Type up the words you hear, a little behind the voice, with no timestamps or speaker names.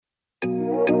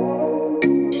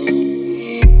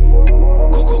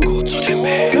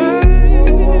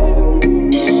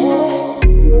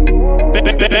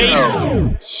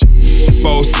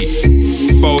Bossy,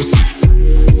 bossy,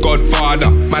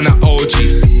 Godfather, man a OG,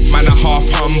 man a half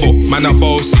humble, man a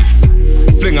bossy.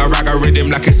 Fling a rag a rhythm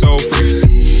like it's all free.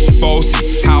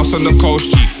 Bossy, house on the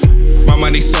coast G. My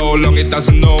money so long it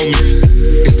doesn't know me.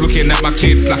 It's looking at my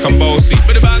kids like I'm bossy.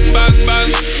 Bang, bang,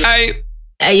 bang, ayy.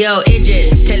 Hey yo,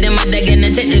 Idris, tell them what they're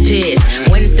gonna take the piss.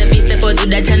 When Steffi step out, do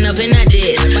that turn up in a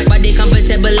diss. Body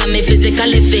comfortable and me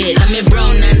physically fit. I'm me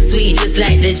brown and sweet, just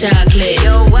like the chocolate.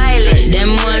 Yo, Wiley,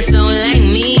 them ones sound like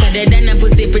me. Better than a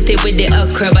pussy pretty with the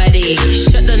okra body.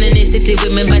 Shut down in the city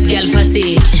with me bad gal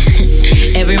pussy.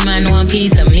 Every man want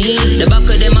piece of me. The back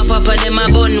of them a papa, them a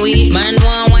bun weed. Man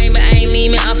want wine behind me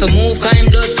have to move, cause I'm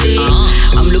dusty.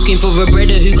 I'm looking for a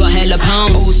brother who got hella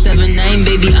pound. 079,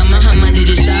 baby, I'm a hammer, did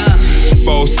you stop?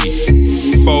 Bossy,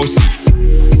 bossy,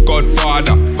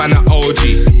 Godfather, man a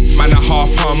OG, man a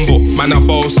half humble, man a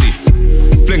bossy.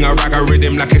 Fling a rag a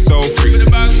rhythm like it's all free.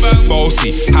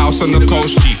 Bossy, house on the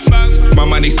coast G. My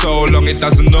money so long it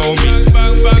doesn't know me.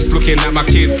 It's looking at my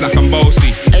kids like I'm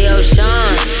bossy. Hey yo,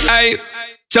 Sean. Hey,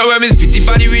 so when me spitty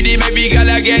body with it, maybe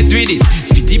gala get with it.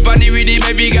 Spitty body with it,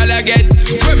 maybe gala get.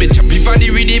 When me choppy body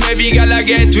with it, maybe gala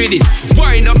get with it.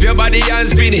 Wind up your body and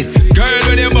spin it. Girl,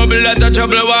 when you bubble out of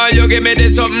trouble, why you give me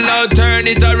this something now? Turn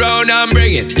it around and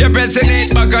bring it. You're pressing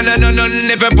it back on and on.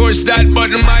 If you push that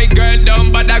button, my girl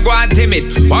down, but I go and timid.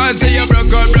 Once you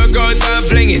broke out and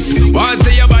fling it. Once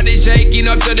your body shaking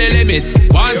up to the limit.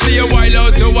 Once you wild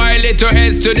out to wild it to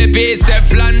S to the P. Step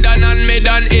London and mid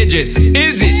and edges.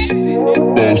 Is it?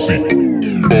 Bossy,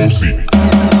 bossy.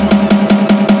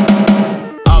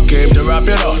 Came to rap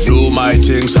it up, do my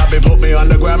thing. Sabi put me on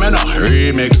the gram and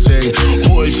remix thing.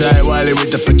 Hold tight Wiley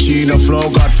with the Pacino flow.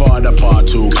 Godfather part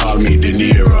 2, call me De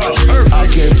Niro.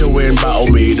 I came to win, battle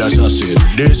me, that's a sin.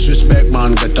 Disrespect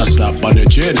man, get a slap on the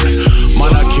chin.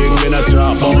 Man a king in a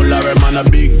top, oh Larry. Man a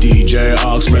big DJ,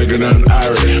 Ox, Megan and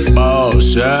Harry.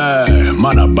 Boss, yeah,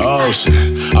 man a boss.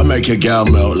 I make your girl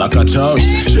melt like a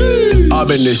toast. I've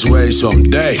been this way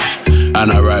someday, and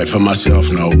I write for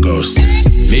myself, no ghost.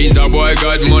 Me's a boy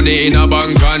got money in a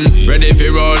bank on. Ready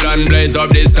for roll and blaze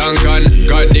up this tank on.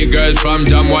 Got the girls from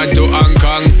Jamwan to Hong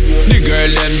Kong. The girl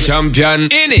them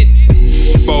champion. In it.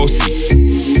 Bossy,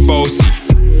 bossy,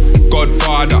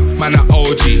 Godfather, man a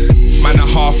OG, man a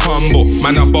half humble,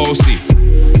 man a bossy.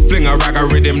 Fling a rag a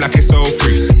rhythm like it's all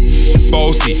free.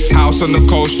 Bossy, house on the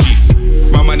coast G.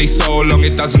 My money so long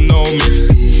it doesn't know me.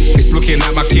 It's looking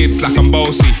at my kids like I'm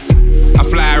bossy. I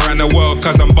fly around the world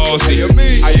cause I'm bossy.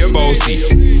 Bossy,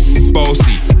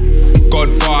 bossy,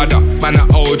 Godfather, man a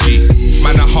OG,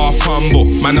 man a half humble,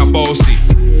 man a bossy.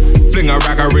 Fling a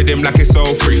rag a rhythm like it's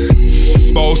all free.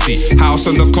 Bossy, house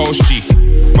on the coast G.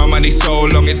 My money so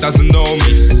long it doesn't know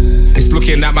me. It's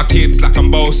looking at my kids like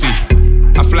I'm bossy.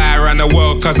 I fly around the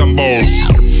world cause I'm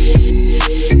bossy.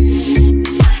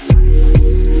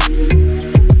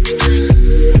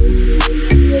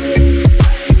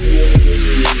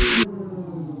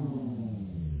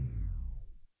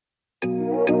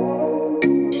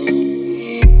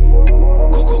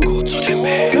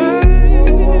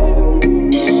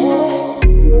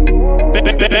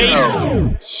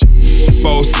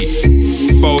 Bossy,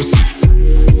 bossy,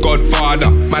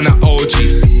 Godfather, man a OG,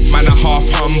 man a half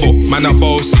humble, man a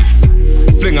bossy.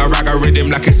 Fling a rag a rhythm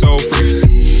like it's all free.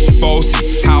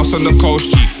 Bossy, house on the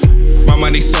coast G. My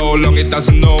money so long it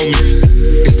doesn't know me.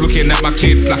 It's looking at my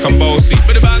kids like I'm bossy.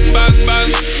 Bang, bang,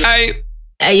 bang, ayy.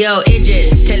 Hey yo,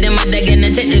 Idris, tell them what they're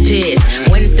gonna take the piss.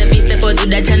 When Steffi step out, do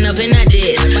that turn up in a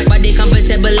diss. Body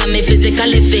comfortable and me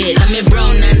physically fit. I'm me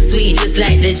brown and sweet, just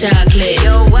like the chocolate.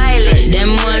 Yo, Wiley,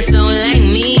 them ones sound like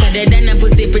me. Better than a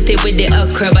pussy pretty with the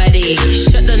okra body.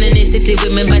 Shut down in the city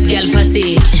with me bad gal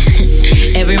pussy.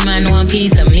 Every man want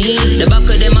piece of me. The back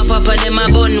of them a papa, them a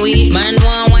bun weed. Man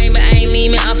want wine behind me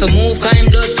have to move, cause I'm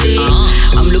dusty.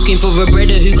 I'm looking for a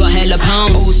brother who got hella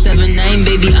pound. 079,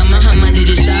 baby, I'm a hammer, did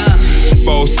you stop?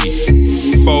 Bossy,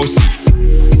 bossy,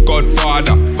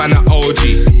 Godfather, man a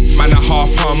OG, man a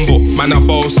half humble, man a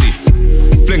bossy.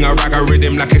 Fling a rag a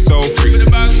rhythm like it's all free.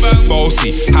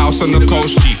 Bossy, house on the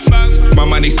coast G. My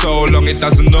money so long it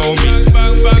doesn't know me.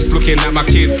 It's looking at my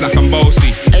kids like I'm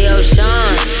bossy. Hey yo,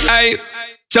 Sean. Hey,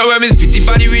 so when me spitty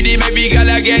body with it, maybe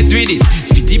gala get with it.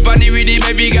 Spitty body with it,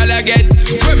 maybe gala get.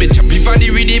 When me choppy body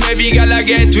with it, maybe gala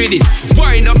get with it.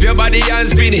 Wind up your body and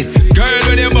spin it. Girl,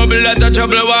 when you bubble out of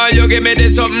trouble, why you give me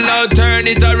this something now? Turn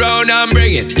it around and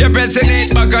bring it. You're pressing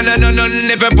it back on and on.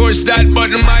 If you push that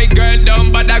button, my girl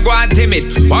down, but I go and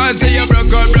timid. Once you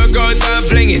broke out and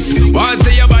fling it. Once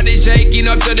your body shaking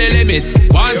up to the limit.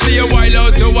 Once you wild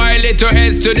out to wild it to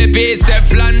S to the P. Step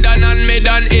London and mid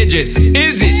and edges.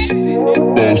 Is it?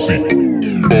 Bossy,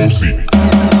 bossy.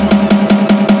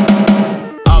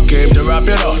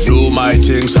 do my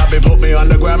thing. Sabi put me on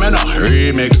the gram,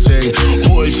 remix thing.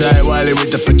 Hold tight Wiley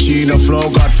with the Pacino flow.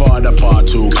 Godfather part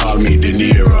 2, call me De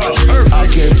Niro. I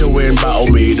came to win, battle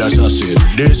me, that's a sin.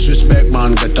 Disrespect,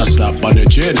 man, get a slap on the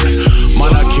chin.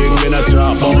 Man a king in a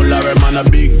top, bone Larry, man a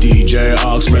big DJ,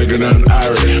 Ox, Megan and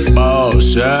Harry.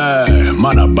 Boss, yeah,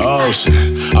 man a boss.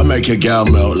 I make your girl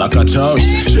melt like a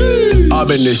toast. I've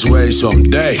been this way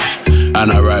someday,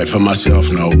 and I write for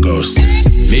myself, no ghost.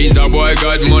 Me's a boy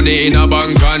got money in a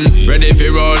bank on, ready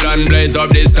for roll and blaze up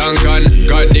this tank on.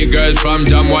 Got the girls from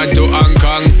Jamwan to Hong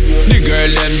Kong, the girl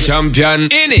them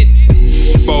champion in it.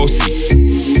 Bossy,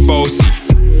 bossy,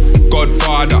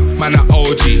 Godfather, man a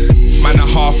OG, man a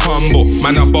half humble,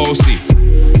 man a bossy.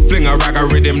 Fling a rag a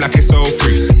rhythm like it's all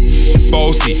free.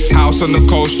 Bossy, house on the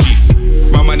coast G.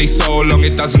 My money so long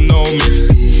it doesn't know me.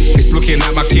 It's looking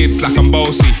at my kids like I'm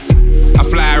bossy. I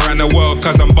fly around the world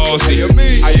cause I'm bossy.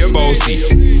 Bossy,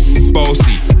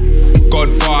 bossy,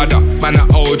 Godfather, man a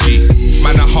OG,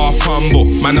 man a half humble,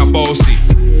 man a bossy.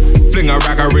 Fling a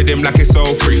rag a rhythm like it's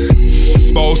all free.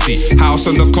 Bossy, house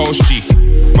on the coast G.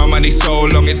 My money so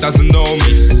long it doesn't know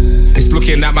me. It's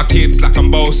looking at my kids like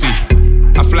I'm bossy.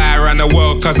 I fly around the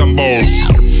world cause I'm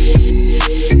bossy.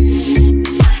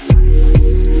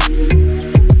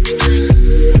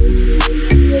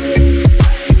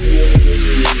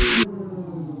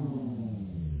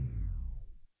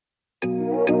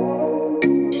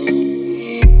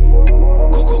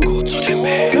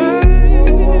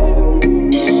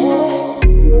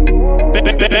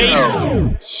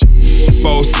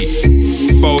 Bossy,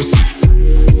 bossy,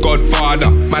 Godfather,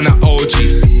 man a OG,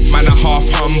 man a half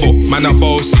humble, man a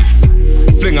bossy.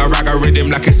 Fling a rag a rhythm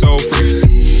like it's all free.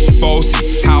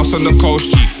 Bossy, house on the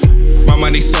coast G. My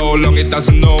money so long it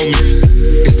doesn't know me.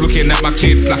 It's looking at my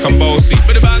kids like I'm bossy.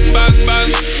 Bang, bang,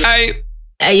 bang, aye.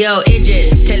 Hey yo,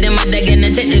 Idris, tell them what they're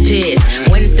gonna take the piss.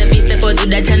 When Steffi step out, do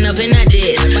that turn up in a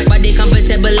dish. Body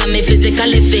comfortable and me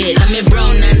physically fit. I'm me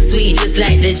brown and sweet, just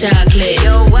like the chocolate.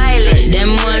 Yo, Wiley,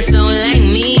 them ones sound like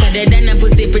me. Better than a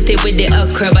pussy pretty with the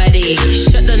okra body.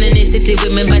 Shut down in the city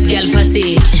with me bad gal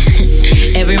pussy.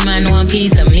 Every man want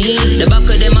piece of me. The back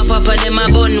of them a pop and them a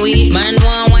bun weed. Man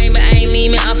want wine behind me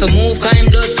have to move cause I'm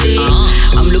dusty.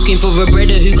 I'm looking for a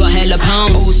brother who got hella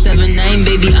pound. 079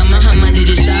 baby, I'm a hammer, did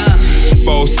you stop?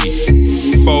 Bossy,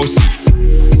 bossy,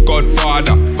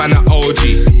 Godfather, man a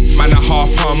OG, man a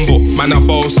half humble, man a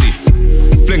bossy.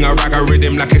 Fling a rag a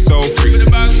rhythm like it's all free.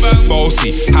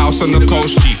 Bossy, house on the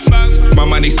coast G. My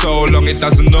money so long it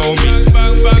doesn't know me.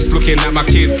 It's looking at my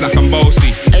kids like I'm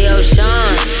bossy. Hey yo, Sean.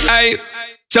 Aye.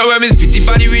 So when me spitty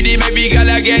panny with it, maybe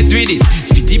gala get with it.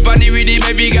 Spitty panny with it,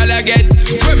 maybe gala get.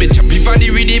 When me choppy panny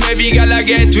with it, maybe gala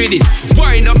get with it.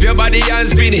 Wind up your body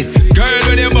and spin it. Girl,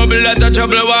 when you bubble out of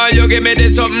trouble, why you give me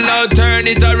this something now?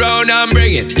 Turn it around and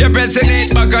bring it. You're pressing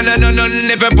it back on and on.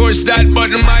 If you push that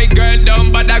button, my girl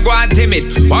down, but I go and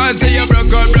timid. Once you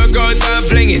broke out and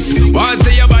fling it. Once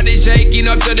your body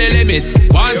shaking up to the limit.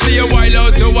 Once you wild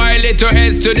out to wild it to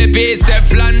S to the P. Step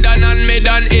London and mid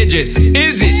and edges.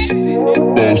 Is it?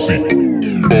 Bossy,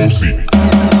 bossy.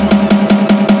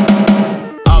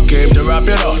 I came to rap,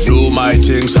 do my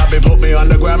thing. Sabi put me on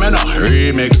the gram,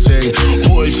 remix thing.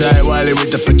 Hold tight Wiley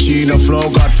with the Pacino flow.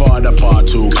 Godfather part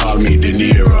 2, call me De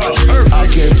Niro. I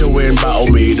came to win, battle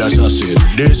me, that's a sin.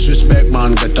 Disrespect,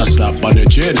 man, get a slap on the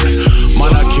chin.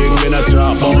 Man a king in a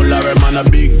top, bone Larry, man a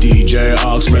big DJ,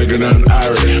 Ox, Megan and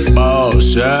Harry.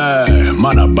 Boss, yeah,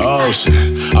 man a boss.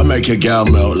 I make your girl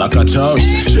melt like a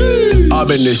toast. I've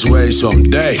been this way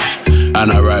someday, and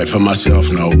I write for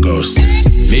myself, no ghost.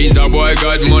 Me's a boy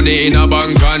got money in a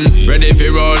bank on, ready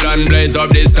for roll and blaze up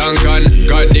this tank on.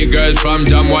 Got the girls from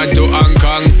Jamwan to Hong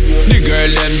Kong, the girl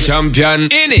them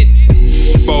champion in it.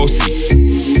 Bossy,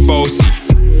 bossy,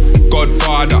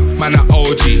 Godfather, man a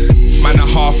OG, man a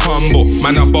half humble,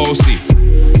 man a bossy.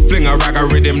 Fling a rag a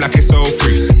rhythm like it's all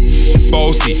free.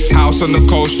 Bossy, house on the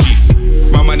coast G.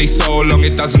 My money so long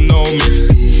it doesn't know me.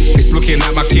 It's looking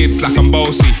at my kids like I'm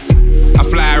bossy. I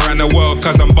fly around the world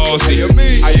cause I'm bossy.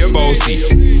 Bossy,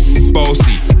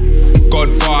 bossy,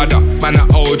 Godfather, man a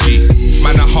OG,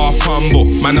 man a half humble,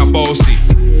 man a bossy.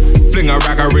 Fling a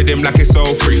rag a rhythm like it's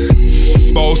all free.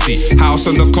 Bossy, house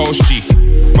on the coast G.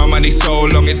 My money so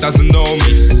long it doesn't know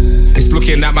me. It's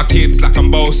looking at my kids like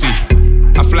I'm bossy.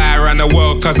 I fly around the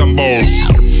world cause I'm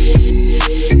bossy.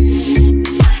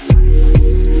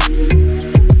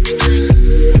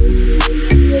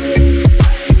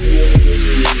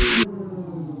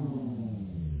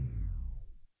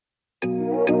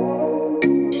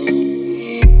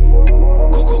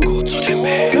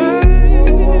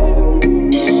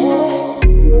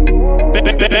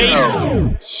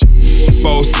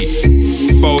 Bossy,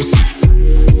 bossy,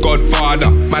 Godfather,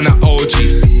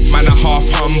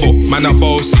 man a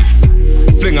bossy.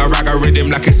 Fling a rag a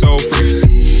rhythm like it's all free.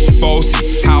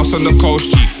 Bossy, house on the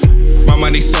coast G. My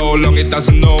money so long it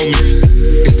doesn't know me.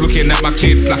 It's looking at my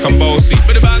kids like I'm bossy.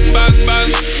 Bang, bang,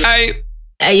 bang, aye.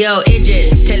 Hey yo,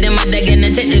 Idris, tell them what they're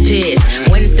gonna take the piss.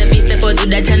 When Steffi step out, do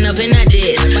that turn up in a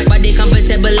diss. Body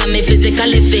comfortable and me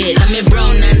physically fit. I'm me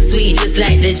brown and sweet, just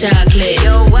like the chocolate.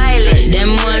 Yo, Wiley,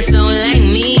 them ones sound like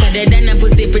me. Better than a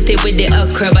pussy pretty with the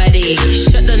okra body.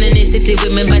 Shut down in the city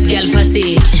with me bad girl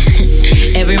pussy.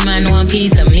 Every man want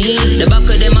piece of me. The back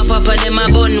of them a pop and them a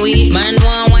bun weed. Man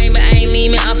want wine behind me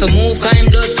have to move cause I'm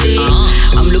dusty.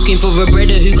 I'm looking for a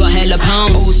brother who got hella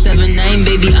pound. 079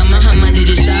 baby, I'm a hammer, did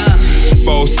you stop?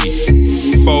 Bossy,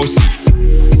 bossy,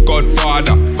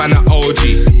 Godfather, man a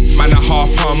OG, man a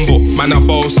half humble, man a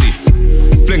bossy.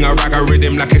 Fling a rag a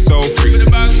rhythm like it's all free.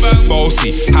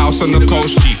 Bossy, house on the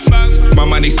coast G. My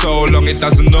money so long it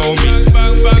doesn't know me.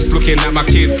 It's looking at my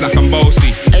kids like I'm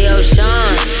bossy. Hey yo, Sean.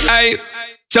 Aye.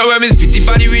 So when me spitty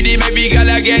panny with it, maybe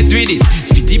gala get with it.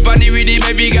 Spitty panny with it,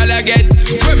 maybe gala get.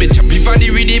 When me choppy panny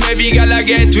with it, maybe gala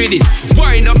get with it.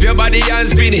 Wind up your body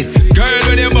and spin it. Girl,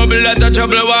 when you bubble out of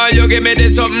trouble, why you give me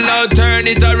this something now?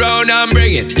 Turn it around and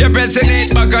bring it. You're pressing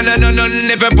it back on and on.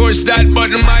 If you push that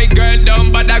button, my girl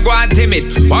down, but I go and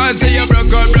timid. Once you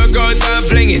broke out and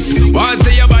fling it. Once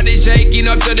your body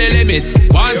shaking up to the limit.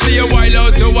 Once you wild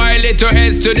out to wild it to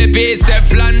S to the P. Step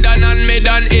London and mid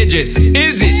and edges.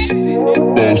 Is it?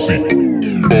 Bossy,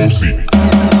 bossy.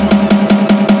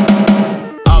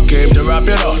 I came to rap,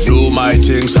 you know, do my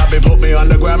thing. Sabi put me on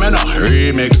the gram, you know,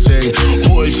 remix thing.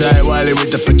 Hold tight Wiley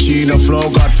with the Pacino flow.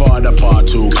 Godfather part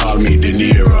 2, call me De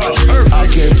Niro. I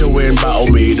came to win, battle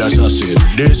me, that's a sin.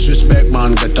 Disrespect,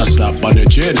 man, get a slap on the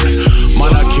chin.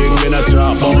 Man a king in a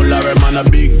top, oh Larry, man a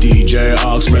big DJ,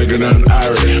 Ox, Megan and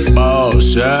Harry.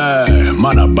 Boss, yeah,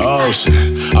 man a boss.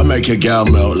 I make your girl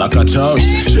melt like a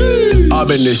toast. I've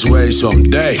been this way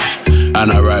someday, and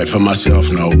I write for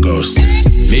myself, no ghost.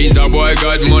 Me's a boy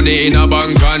got money in a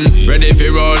bank on. Ready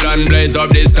for roll and blaze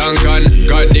up this tank on.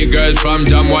 Got the girls from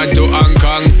Jamwan to Hong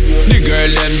Kong. The girl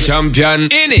them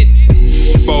champion in it.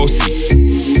 Bossy,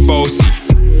 bossy,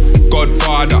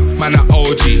 Godfather, man a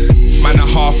OG, man a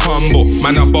half humble,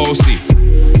 man a bossy.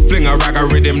 Fling a rag a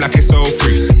rhythm like it's all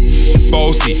free.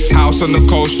 Bossy, house on the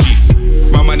coast G.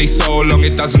 My money so long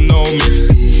it doesn't know me.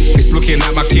 It's looking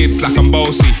at my kids like I'm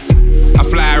bossy. I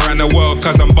fly around the world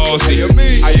cause I'm bossy.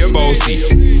 Bossy,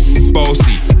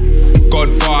 bossy,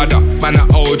 Godfather, man a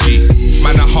OG,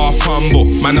 man a half humble,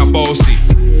 man a bossy.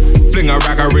 Fling a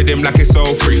rag a rhythm like it's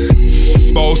all free.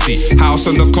 Bossy, house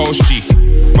on the coast G.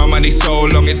 My money so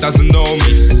long it doesn't know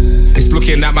me. It's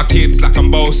looking at my kids like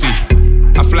I'm bossy.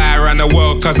 I fly around the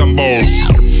world cause I'm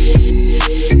bossy.